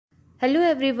Hello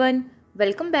everyone,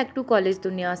 welcome back to College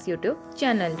Dunia's YouTube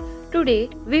channel. Today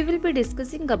we will be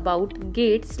discussing about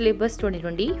GATE Syllabus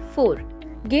 2024.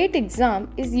 GATE exam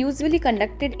is usually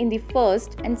conducted in the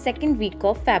first and second week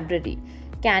of February.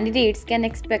 Candidates can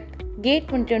expect GATE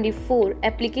 2024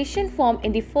 application form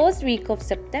in the first week of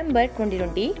September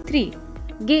 2023.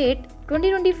 GATE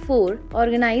 2024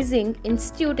 organizing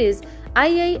institute is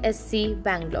IISc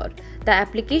Bangalore. The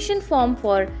application form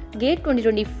for GATE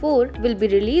 2024 will be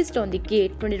released on the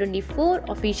GATE 2024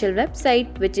 official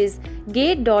website, which is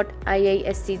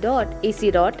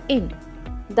gate.iisc.ac.in.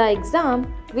 The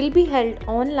exam will be held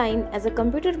online as a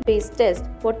computer-based test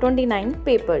for 29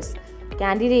 papers.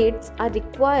 Candidates are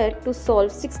required to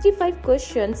solve 65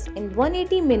 questions in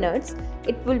 180 minutes.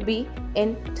 It will be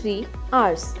in 3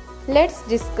 hours. Let's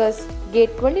discuss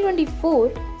GATE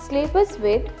 2024 syllabus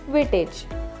with weightage.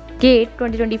 GATE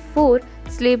 2024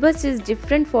 syllabus is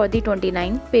different for the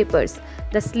 29 papers.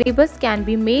 The syllabus can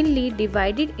be mainly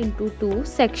divided into 2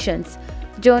 sections: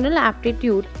 General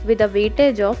Aptitude with a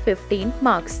weightage of 15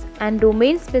 marks and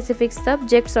domain-specific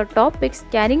subjects or topics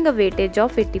carrying a weightage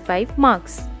of 85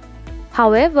 marks.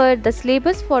 However, the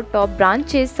syllabus for top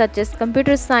branches such as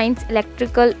computer science,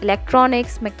 electrical,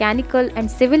 electronics, mechanical and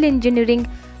civil engineering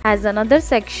has another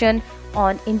section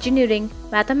on engineering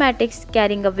mathematics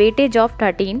carrying a weightage of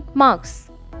 13 marks.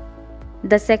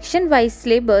 The section-wise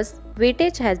syllabus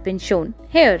weightage has been shown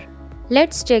here.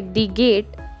 Let's check the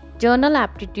GATE General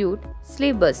Aptitude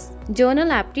syllabus.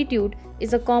 General Aptitude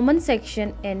is a common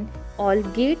section in all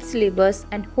GATE syllabus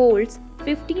and holds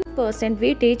 15%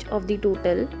 weightage of the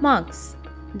total marks.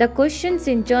 The questions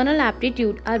in General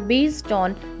Aptitude are based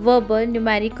on verbal,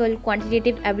 numerical,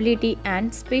 quantitative ability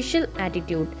and spatial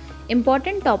aptitude.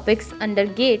 Important topics under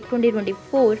GATE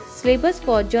 2024 syllabus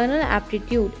for General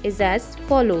Aptitude is as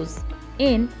follows.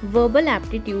 In Verbal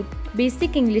Aptitude,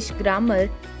 basic English grammar,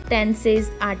 tenses,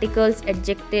 articles,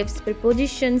 adjectives,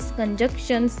 prepositions,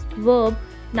 conjunctions, verb,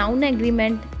 noun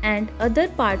agreement and other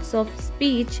parts of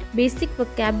speech, basic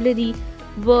vocabulary,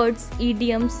 words,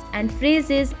 idioms and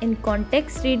phrases in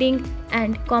context reading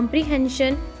and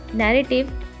comprehension,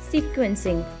 narrative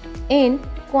sequencing. In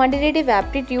Quantitative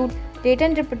Aptitude, data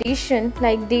interpretation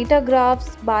like data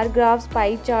graphs, bar graphs,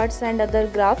 pie charts and other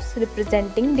graphs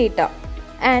representing data,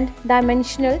 and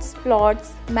dimensionals,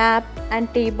 plots, map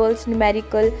and tables,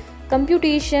 numerical,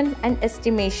 computation and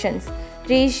estimations,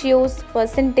 ratios,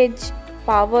 percentage,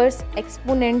 powers,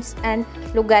 exponents and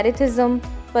logarithm,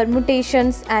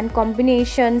 permutations and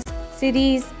combinations,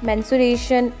 series,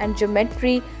 mensuration and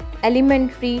geometry,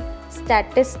 elementary,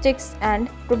 statistics and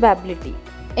probability.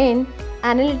 In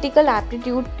Analytical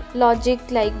Aptitude, logic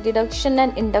like deduction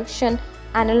and induction,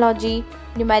 analogy,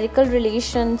 numerical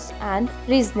relations and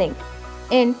reasoning.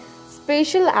 In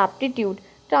Spatial Aptitude,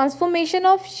 transformation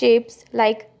of shapes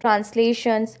like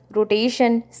translations,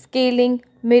 rotation, scaling,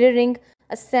 mirroring,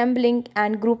 assembling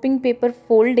and grouping paper,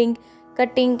 folding,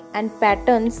 cutting and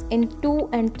patterns in 2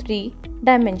 and 3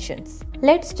 dimensions.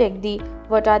 Let's check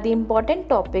what are the important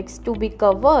topics to be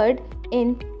covered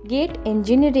in GATE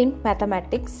Engineering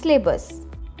Mathematics syllabus.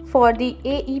 For the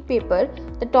AE paper,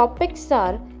 the topics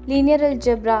are linear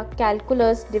algebra,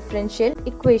 calculus, differential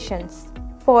equations.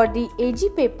 For the AG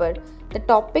paper, the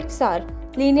topics are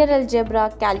linear algebra,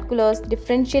 calculus,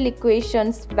 differential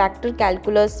equations, vector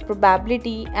calculus,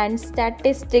 probability and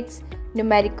statistics,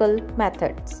 numerical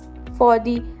methods. For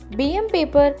the BM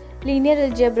paper, linear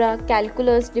algebra,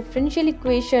 calculus, differential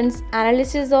equations,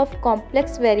 analysis of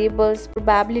complex variables,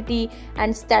 probability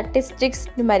and statistics,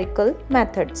 numerical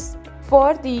methods.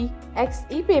 For the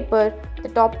XE paper, the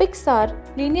topics are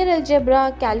linear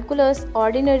algebra, calculus,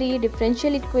 ordinary,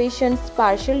 differential equations,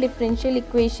 partial differential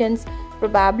equations,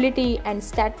 probability and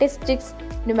statistics,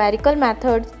 numerical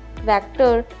methods,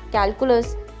 vector,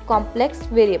 calculus, complex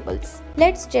variables.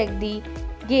 Let's check the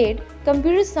GATE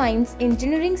Computer Science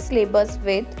Engineering syllabus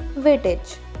with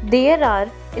weightage. There are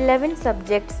 11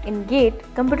 subjects in GATE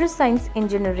Computer Science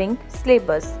Engineering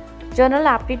syllabus. General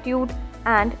Aptitude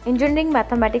and Engineering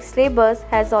Mathematics syllabus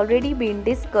has already been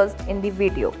discussed in the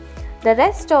video. The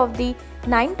rest of the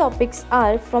 9 topics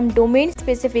are from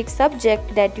domain-specific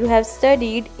subject that you have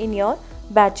studied in your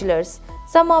bachelor's.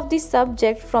 Some of the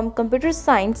subjects from computer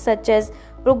science such as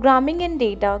programming and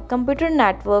data, computer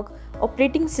network,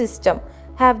 operating system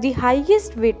have the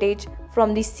highest weightage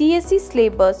from the CSE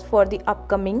syllabus for the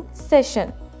upcoming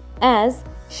session. As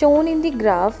shown in the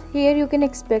graph, here you can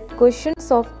expect questions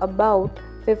of about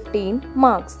 15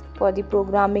 marks for the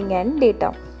programming and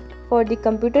data. For the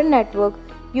computer network,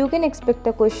 you can expect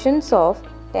the questions of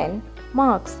 10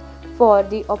 marks. For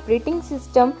the operating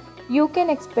system, you can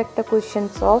expect the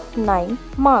questions of 9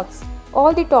 marks.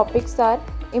 All the topics are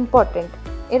important.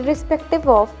 Irrespective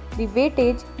of the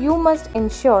weightage, you must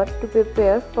ensure to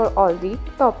prepare for all the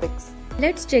topics.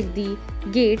 Let's check the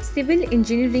GATE Civil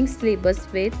Engineering syllabus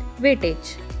with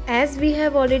weightage. As we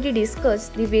have already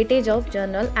discussed the weightage of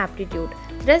general aptitude,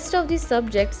 rest of the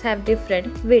subjects have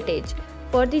different weightage.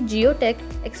 For the Geotech,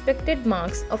 expected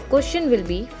marks of question will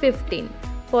be 15.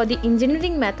 For the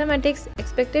Engineering Mathematics,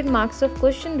 expected marks of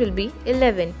question will be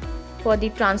 11. For the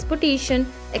Transportation,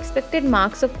 expected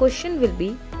marks of question will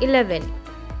be 11.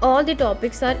 All the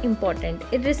topics are important.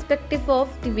 Irrespective of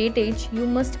the weightage, you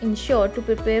must ensure to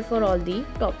prepare for all the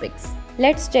topics.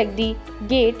 Let's check the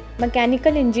GATE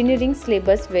Mechanical Engineering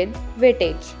syllabus with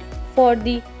weightage. For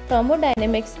the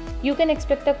Thermodynamics, you can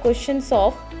expect a questions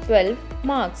of 12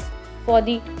 marks. For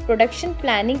the Production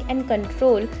Planning and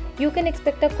Control, you can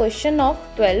expect a question of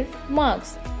 12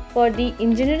 marks. For the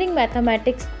Engineering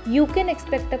Mathematics, you can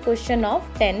expect a question of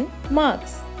 10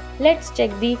 marks. Let's check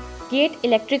the GATE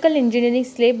Electrical Engineering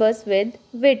syllabus with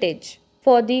weightage.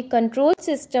 For the Control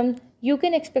System, you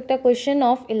can expect a question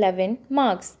of 11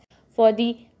 marks. For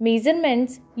the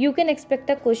Measurements, you can expect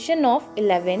a question of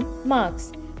 11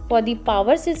 marks. For the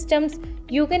Power Systems,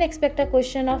 you can expect a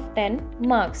question of 10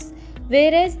 marks.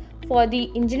 Whereas for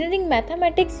the Engineering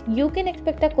Mathematics, you can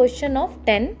expect a question of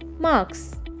 10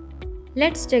 marks.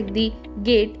 Let's check the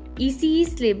GATE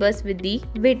ECE syllabus with the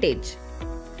weightage.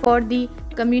 For the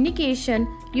Communication,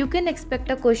 you can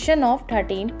expect a question of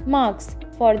 13 marks.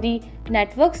 For the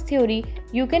Networks Theory,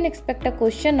 you can expect a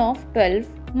question of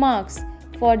 12 marks.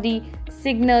 For the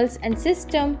Signals and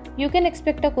System, you can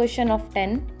expect a question of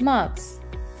 10 marks.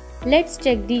 Let's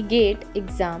check the GATE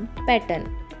exam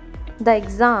pattern. The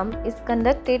exam is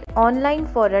conducted online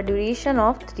for a duration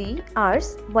of 3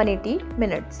 hours 180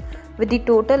 minutes with the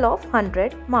total of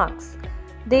 100 marks.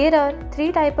 There are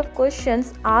 3 types of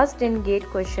questions asked in GATE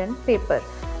question paper.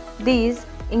 These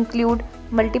include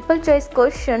multiple choice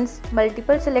questions,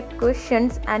 multiple select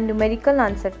questions and numerical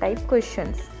answer type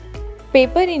questions.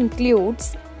 Paper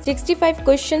includes 65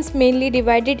 questions mainly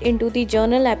divided into the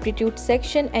General Aptitude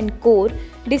section and Core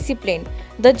Discipline.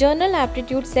 The General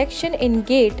Aptitude section in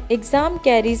GATE exam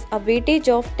carries a weightage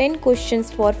of 10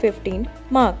 questions for 15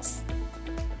 marks,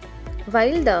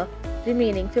 while the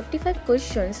remaining 55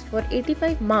 questions for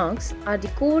 85 marks are the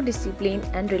core discipline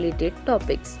and related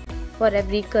topics. For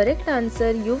every correct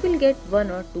answer, you will get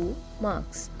 1 or 2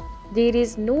 marks. There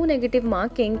is no negative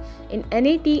marking in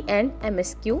NAT and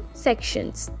MSQ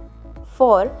sections.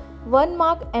 For 1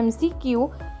 mark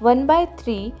MCQ,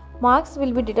 1/3 marks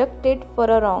will be deducted for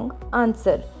a wrong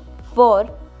answer. For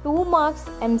 2 marks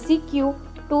MCQ,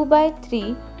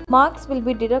 2/3 marks will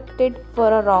be deducted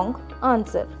for a wrong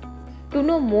answer. To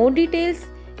know more details,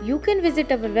 you can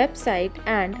visit our website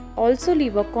and also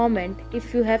leave a comment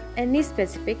if you have any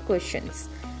specific questions.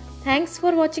 Thanks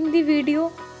for watching the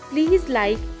video. Please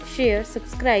like, share,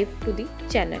 subscribe to the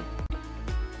channel.